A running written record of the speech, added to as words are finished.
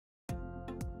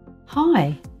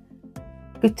Hi,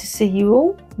 good to see you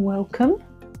all. Welcome.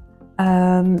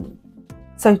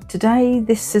 So today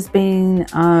this has been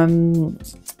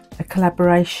a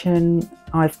collaboration.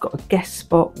 I've got a guest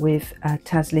spot with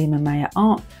Taslima Maya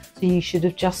Art. So you should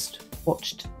have just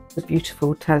watched the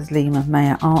beautiful Taslima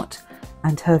Maya Art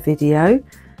and her video.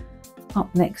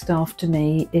 Up next after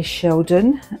me is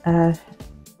Sheldon.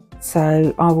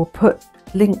 So I will put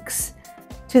links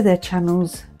to their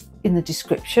channels in the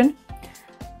description.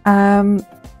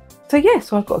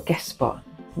 So I've got a guest spot,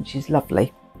 which is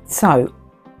lovely. So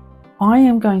I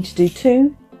am going to do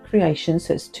two creations,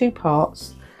 so it's two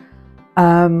parts,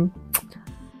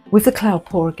 with the cloud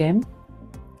pour again.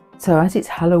 So as it's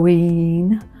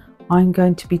Halloween, I'm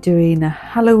going to be doing a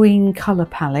Halloween colour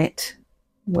palette.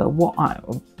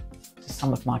 Well,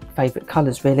 some of my favourite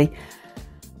colours really.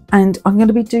 And I'm going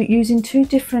to be using two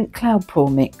different cloud pour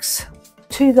mix.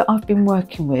 Two that I've been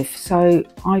working with. So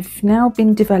I've now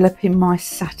been developing my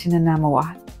satin enamel.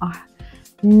 I've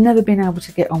never been able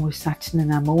to get on with satin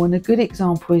enamel, and a good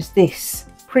example is this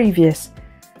previous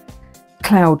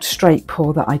cloud straight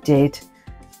pour that I did.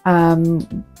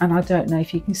 And I don't know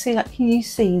if you can see, can you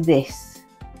see this?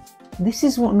 This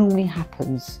is what normally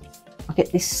happens. I get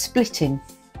this splitting.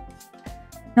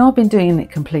 Now I've been doing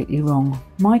it completely wrong.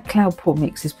 My cloud pour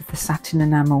mixes with the satin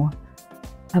enamel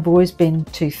have always been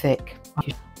too thick.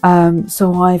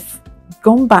 So I've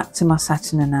gone back to my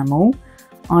satin enamel.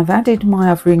 I've added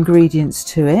my other ingredients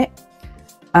to it,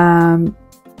 and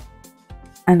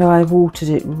I've watered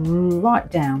it right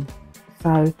down.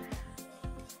 So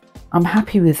I'm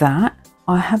happy with that.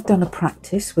 I have done a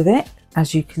practice with it,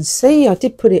 as you can see. I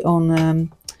did put it on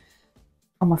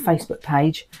my Facebook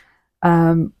page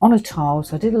on a tile,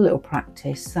 so I did a little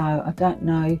practice. So I don't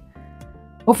know.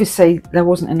 Obviously, there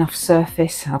wasn't enough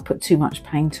surface. I put too much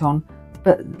paint on.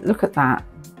 But look at that.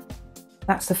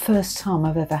 That's the first time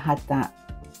I've ever had that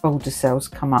boulder cells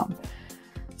come up.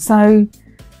 So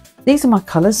these are my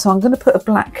colours. So I'm going to put a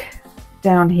black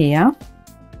down here.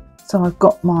 So I've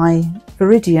got my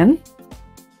Veridion.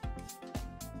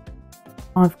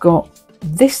 I've got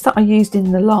this that I used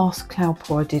in the last cloud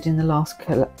pour I did in the last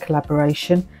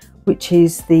collaboration, which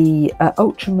is the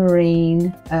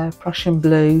Ultramarine Prussian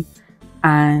blue,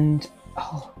 and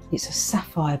it's a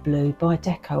Sapphire blue by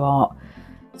DecoArt.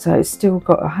 So it's still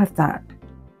got, I have that,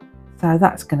 so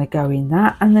that's going to go in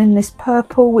that. And then this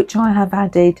purple, which I have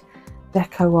added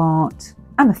DecoArt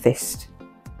Amethyst,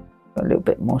 got a little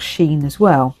bit more sheen as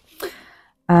well.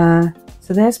 So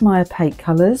there's my opaque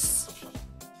colours.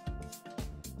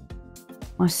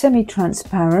 My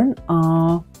semi-transparent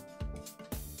are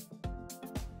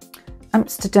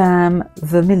Amsterdam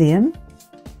Vermilion.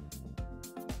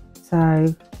 So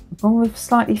I've gone with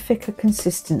slightly thicker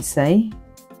consistency.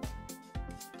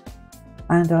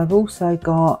 And I've also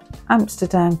got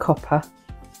Amsterdam Copper,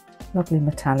 lovely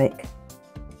metallic.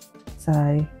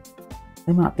 So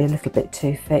they might be a little bit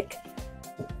too thick.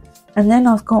 And then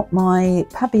I've got my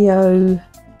Pabeo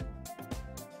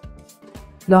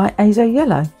light azo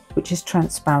yellow, which is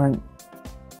transparent.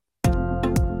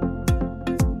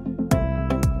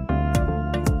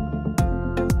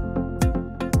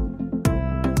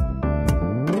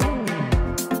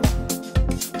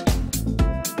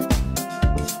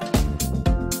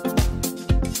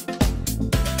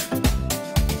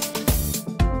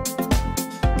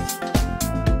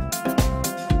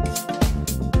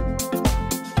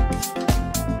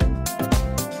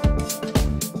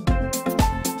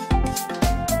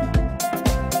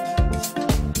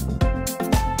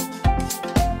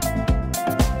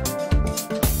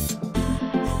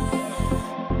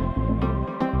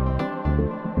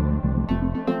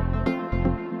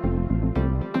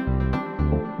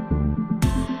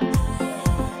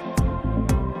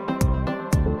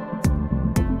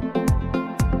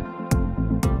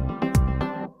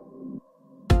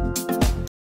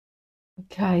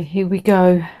 Okay, here we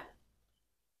go.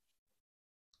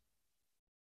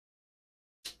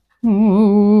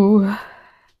 Ooh.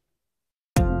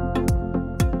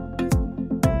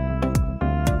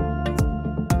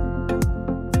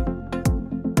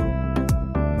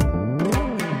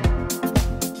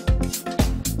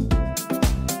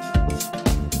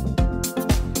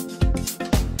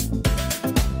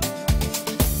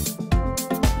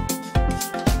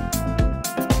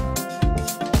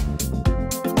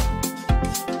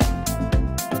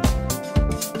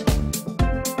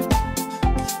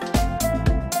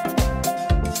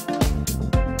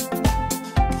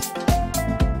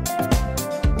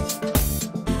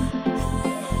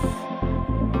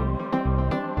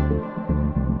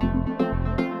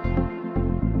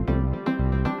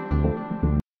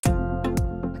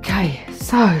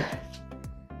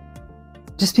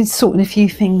 just been sorting a few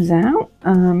things out,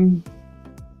 and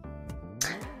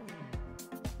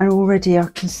already I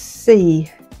can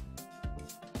see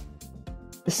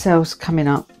the cells coming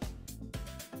up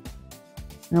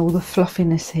and all the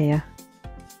fluffiness here.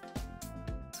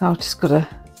 So I've just got to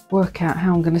work out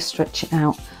how I'm going to stretch it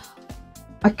out.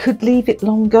 I could leave it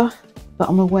longer, but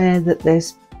I'm aware that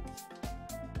there's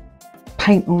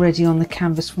paint already on the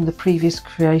canvas from the previous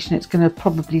creation. It's going to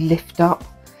probably lift up.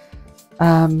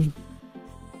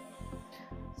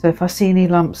 So if I see any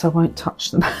lumps, I won't touch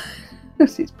them.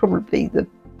 It's probably the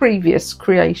previous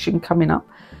creation coming up.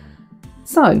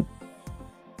 So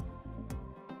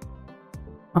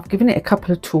I've given it a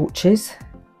couple of torches.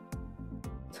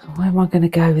 So where am I going to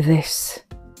go with this?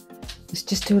 Let's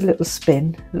just do a little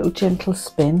spin, a little gentle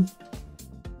spin.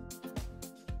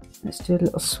 Let's do a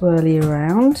little swirly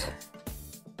around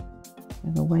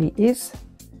where the weight is.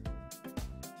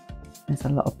 There's a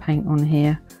lot of paint on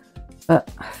here,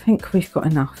 but I think we've got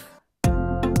enough.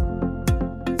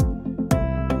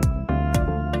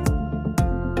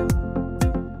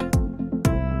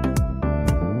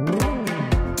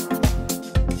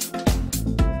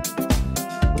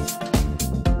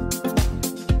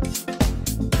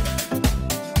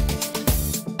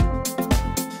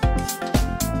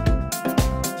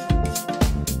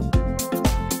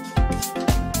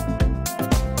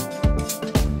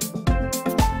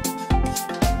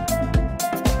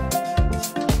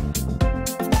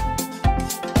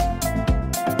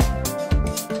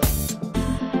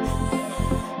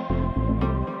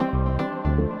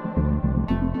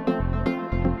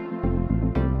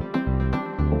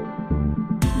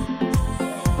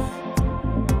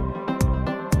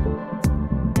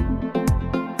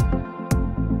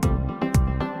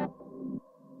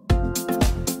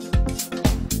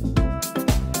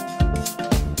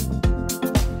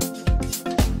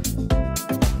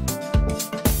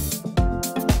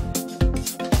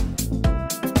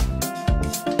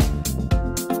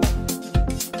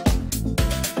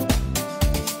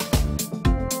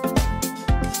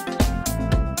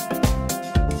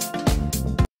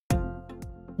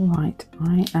 Right,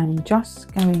 I am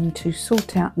just going to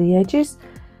sort out the edges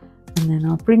and then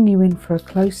I'll bring you in for a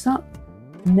close-up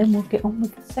and then we'll get on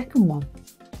with the second one.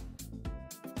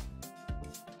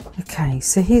 Okay,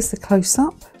 so here's the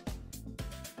close-up.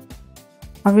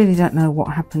 I really don't know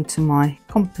what happened to my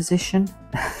composition.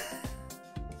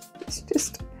 It's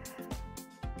just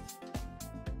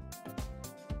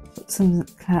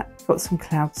got some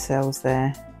cloud cells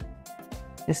there,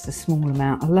 just a small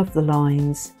amount. I love the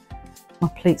lines. My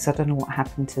pleats, I don't know what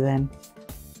happened to them.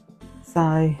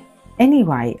 So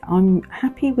anyway, I'm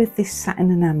happy with this satin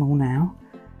enamel now.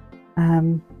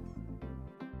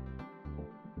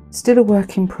 Still a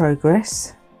work in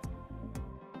progress.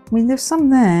 I mean, there's some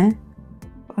there,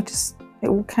 but it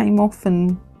all came off,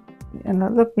 and I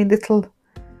love my little,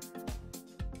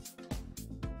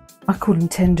 I call them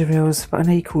tendrils, but I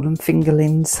know you call them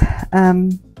fingerlings.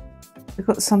 We've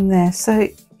got some there, so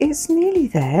it's nearly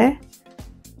there.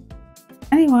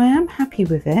 Anyway, I am happy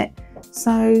with it.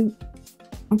 So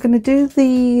I'm going to do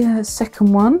the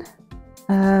second one,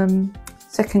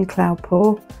 second cloud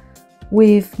pour,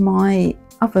 with my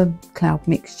other cloud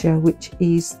mixture, which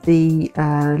is the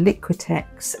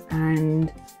Liquitex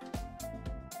and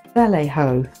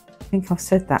Vallejo. I think I've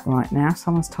said that right now.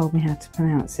 Someone's told me how to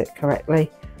pronounce it correctly.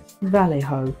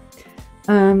 Vallejo.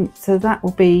 So that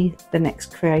will be the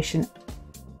next creation.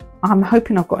 I'm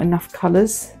hoping I've got enough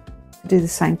colours to do the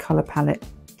same colour palette.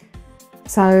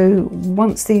 So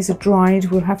once these are dried,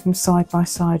 we'll have them side by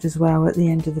side as well at the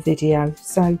end of the video.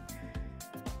 So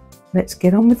let's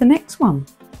get on with the next one.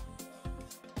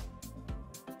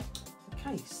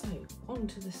 Okay, so on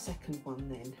to the second one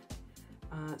then.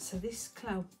 So this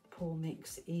cloud pour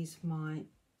mix is my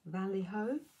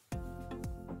Vallejo,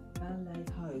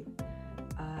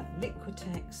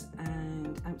 Liquitex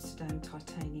and Amsterdam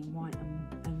Titanium White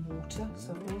and water.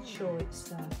 So I've made sure it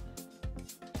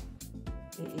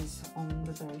is on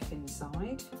the very thin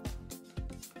side,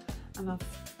 and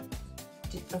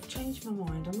I've changed my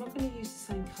mind. I'm not going to use the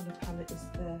same colour palette as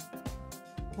the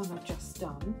one I've just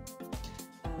done,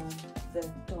 the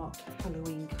dark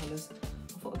Halloween colours.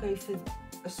 I thought I'd go for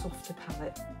a softer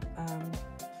palette,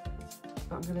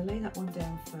 but I'm going to lay that one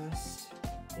down first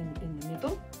in the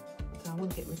middle. So I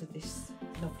want to get rid of this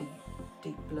lovely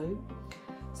deep blue.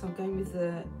 So I'm going with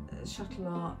the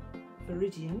ShuttleArt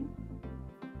Veridion.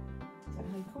 Is that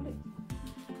how you call it?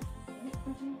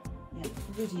 Veridion? Yeah,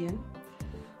 Veridion.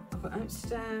 I've got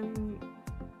Amsterdam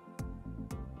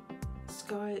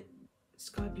Sky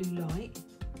Blue Light.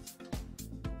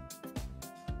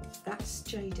 That's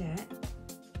Jadette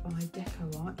by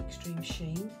DecoArt Extreme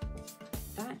Sheen.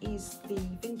 is the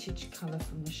vintage colour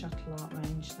from the ShuttleArt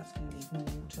range. That's going to need more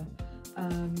water.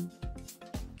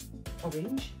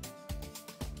 Orange.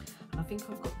 And I think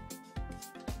I've got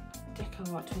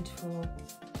DecoArt 24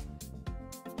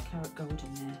 karat gold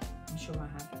in there. I'm sure I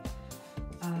have.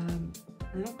 And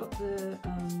I've got the, I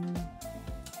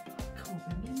can't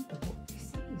remember what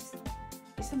this is.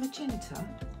 It's a magenta.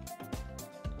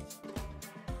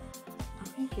 I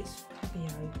think it's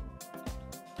Pabeo.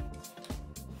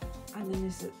 And then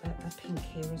there's a pink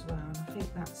here as well, and I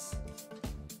think that's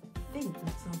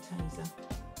Arteza.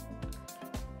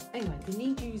 Anyway, they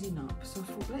need using up, so I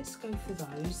thought let's go for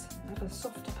those. I have a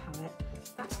softer palette.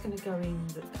 That's going to go in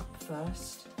the cup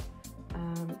first.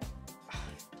 I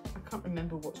can't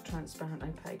remember what's transparent,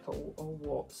 opaque or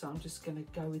what, so I'm just going to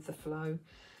go with the flow.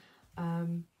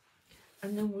 And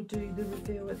then we'll do the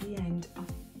reveal at the end. I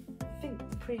think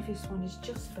the previous one is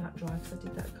just about dry because I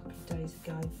did that a couple of days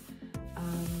ago.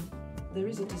 There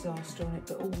is a disaster on it,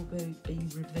 but all will be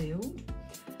revealed.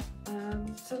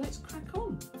 So let's crack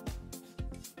on.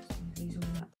 These all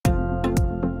up.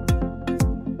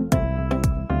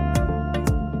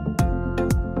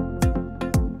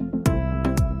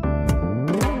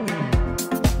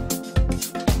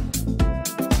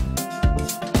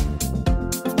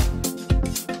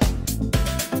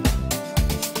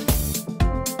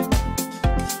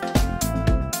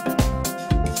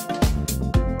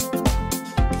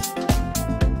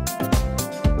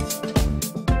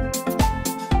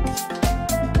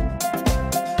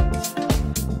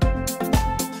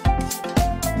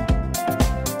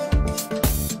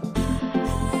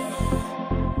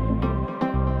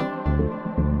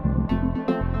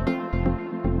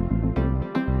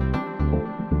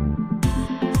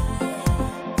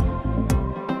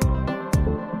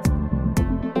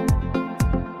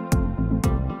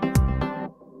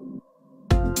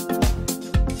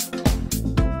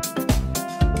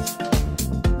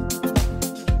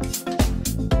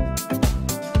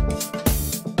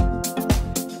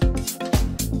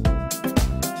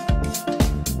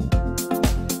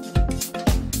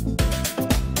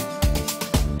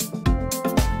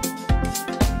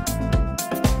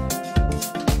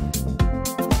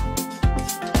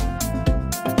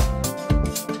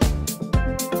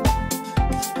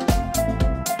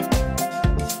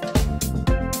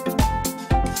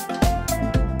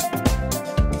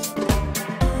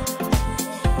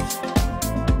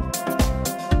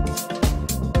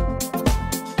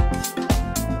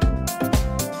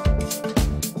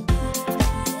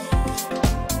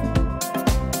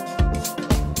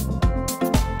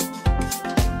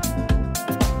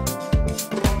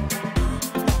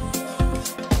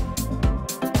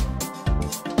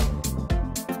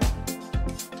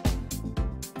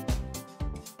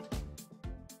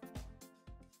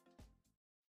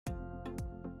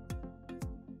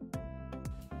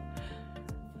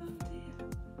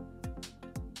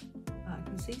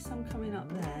 See some coming up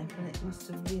there, but it must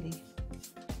have really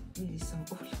sunk.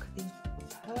 Oh, look at these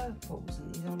purples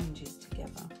and these oranges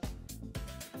together.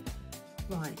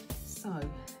 Right, so I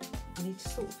need to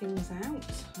sort things out.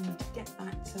 I need to get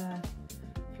that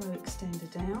flow extender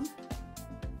down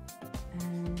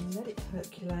and let it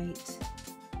percolate,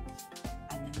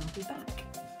 and then I'll be back.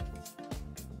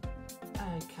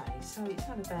 Okay, so it's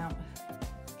had about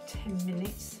 10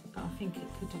 minutes, but I think it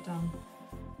could have done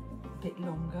a bit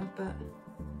longer, but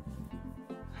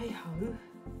hey ho.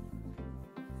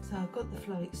 So I've got the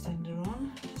flow extender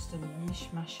on, just a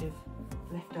mishmash of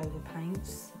leftover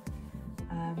paints.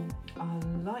 I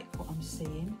like what I'm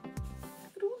seeing.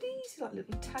 Look at all these like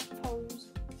little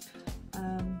tadpoles.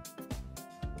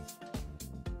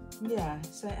 Yeah,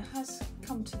 so it has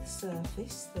come to the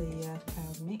surface, the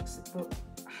cloud mix, but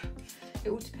it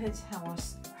all depends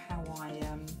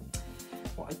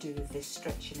what I do with this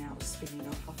stretching out or spinning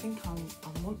off. I think I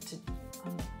want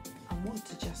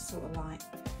to just sort of like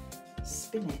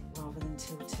spin it rather than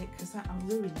tilt it, because that'll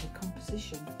ruin the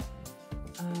composition.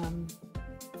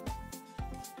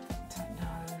 Don't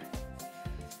know.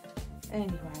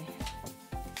 Anyway,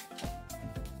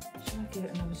 shall I give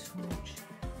it another torch?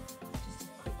 Just a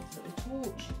quick little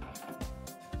torch.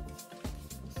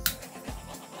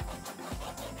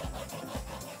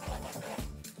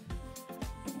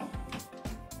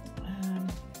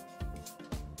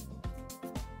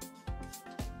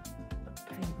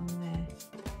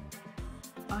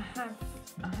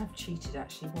 I have cheated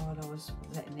actually while I was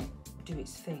letting it do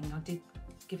its thing. I did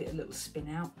give it a little spin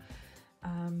out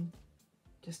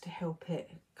just to help it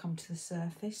come to the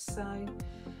surface. So I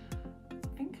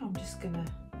think I'm just gonna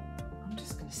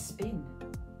spin.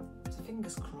 So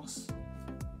fingers crossed.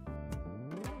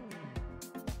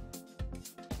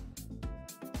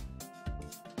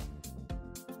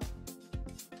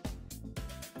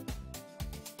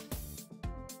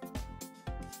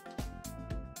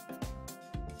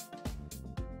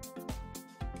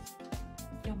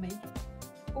 yummy.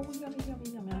 Oh, yummy, yummy,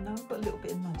 yummy. I know I've got a little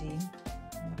bit of muddy in.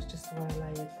 That's just the way I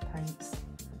layered the paints.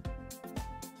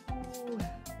 Oh,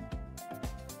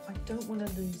 I don't want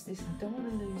to lose this. I don't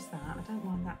want to lose that. I don't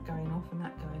mind that going off and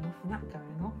that going off and that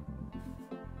going off.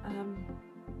 I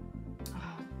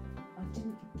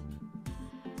didn't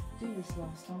do this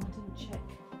last time. I didn't check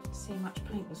to see how much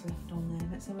paint was left on there.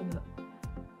 Let's have a look.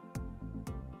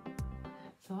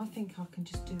 So I think I can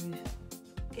just do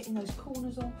getting those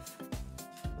corners off.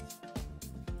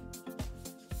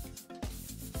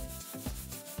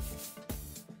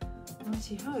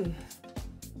 Righty ho.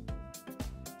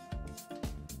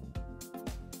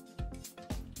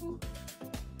 Ooh.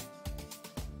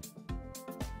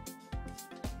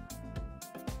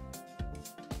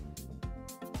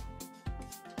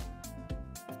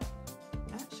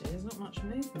 Actually, there's not much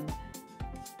movement.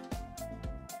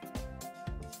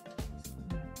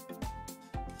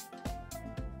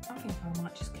 I think I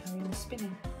might just carry on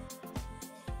spinning.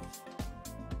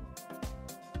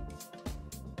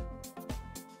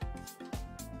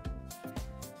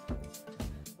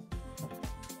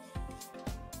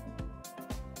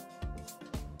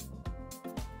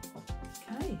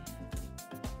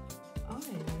 Okay, I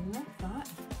love that.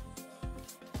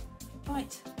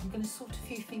 Right, I'm going to sort a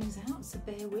few things out, so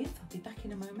bear with, I'll be back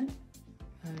in a moment.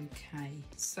 Okay,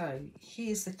 so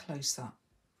here's the close-up.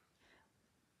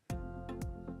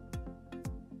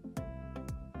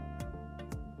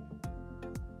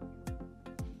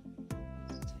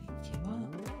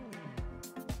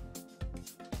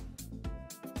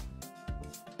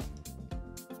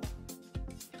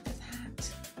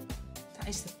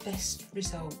 Is the best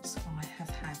results I have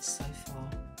had so far.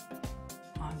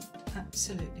 I'm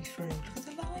absolutely thrilled. Look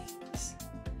at the lines.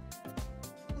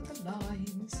 Look at the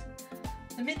lines.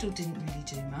 The middle didn't really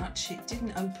do much. It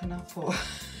didn't open up or I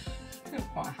don't know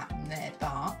what happened there,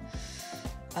 but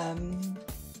I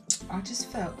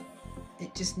just felt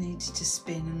it just needed to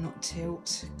spin and not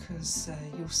tilt, because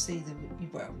you'll see the,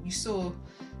 well, you saw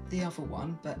the other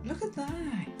one, but look at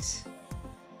that.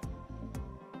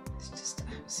 It's just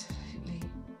absolutely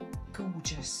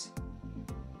gorgeous.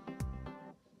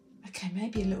 Okay,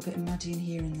 maybe a little bit muddy in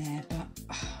here and there, but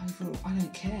overall I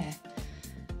don't care,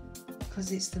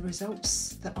 because it's the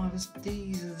results that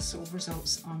these are the sort of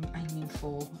results I'm aiming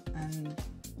for, and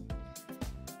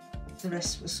the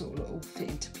rest will sort of all fit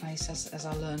into place as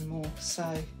I learn more. So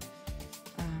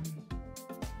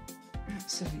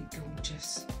absolutely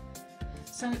gorgeous.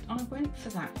 So I went for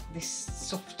this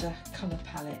softer colour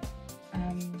palette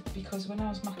because when I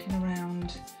was mucking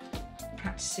around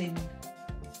practicing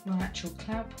my actual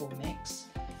cloud pour mix,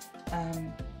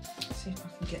 see if I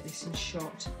can get this in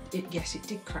shot. Yes, it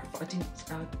did crack, but I didn't.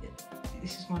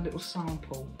 This is my little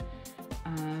sample,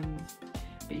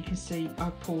 but you can see I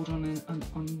poured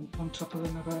on top of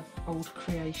another old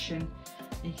creation.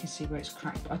 And you can see where it's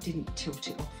cracked, but I didn't tilt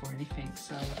it off or anything.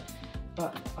 So,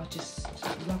 but I just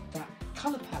love that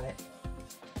colour palette.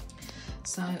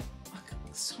 So,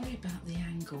 sorry about the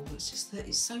angle. It's just that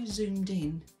it's so zoomed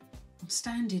in. I'm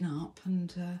standing up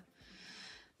and.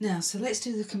 Now, so let's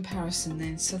do the comparison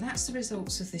then. So that's the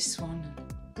results of this one.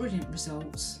 Brilliant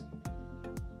results,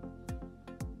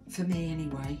 for me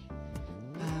anyway.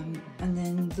 And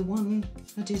then the one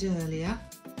I did earlier,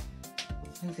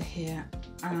 over here,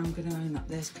 and I'm going to own up,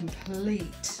 there's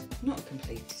not a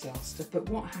complete disaster, but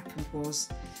what happened was,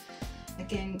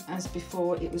 again, as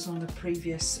before, it was on a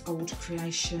previous old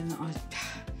creation.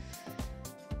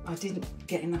 I didn't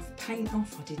get enough paint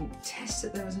off. I didn't test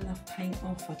that there was enough paint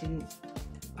off. I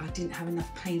didn't have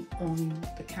enough paint on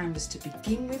the canvas to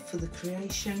begin with for the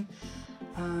creation,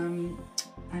 and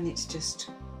it's just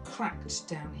cracked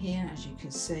down here, as you can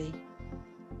see.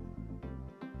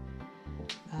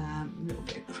 A little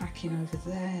bit of cracking over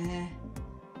there.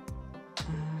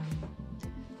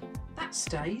 That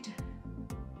stayed.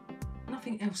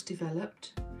 Nothing else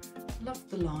developed. Loved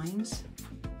the lines.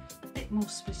 A bit more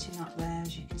splitting up there,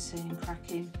 as you can see, and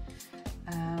cracking.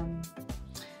 And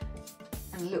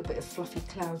a little bit of fluffy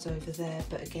clouds over there,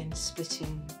 but again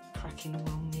splitting, cracking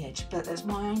along the edge. But that's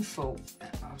my own fault.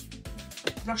 I was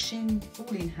rushing,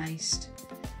 all in haste.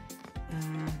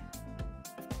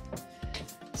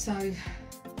 So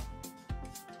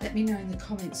let me know in the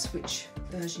comments which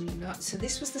version you like. So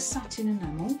this was the satin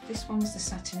enamel. This one was the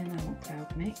satin enamel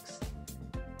cloud mix.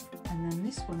 And then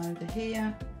this one over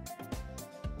here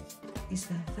is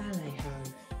the Vallejo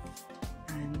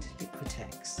and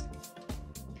Liquitex.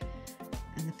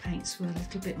 And the paints were a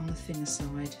little bit on the thinner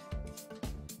side.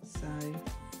 So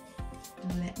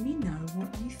let me know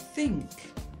what you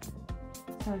think.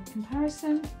 So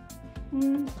comparison,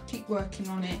 keep working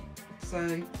on it.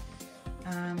 So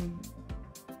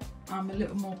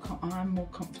I'm more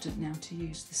confident now to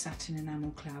use the Satin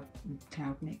Enamel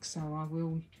cloud mix, so I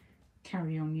will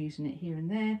carry on using it here and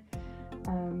there.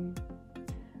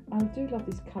 I do love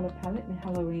this colour palette, the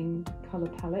Halloween colour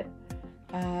palette.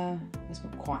 It's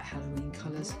not quite Halloween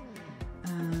colours.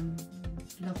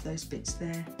 Love those bits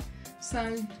there.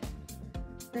 So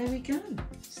there we go.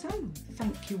 So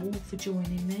thank you all for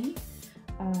joining me.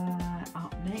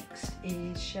 Up next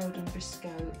is Sheldon Briscoe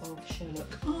of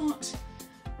ShuttleArt.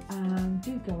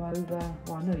 Do go over,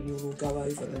 well, I know you'll all go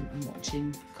over and watch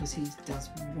him because he does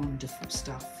wonderful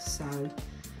stuff. So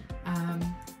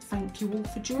thank you all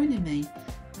for joining me,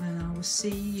 and I will see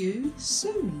you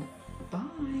soon.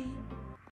 Bye.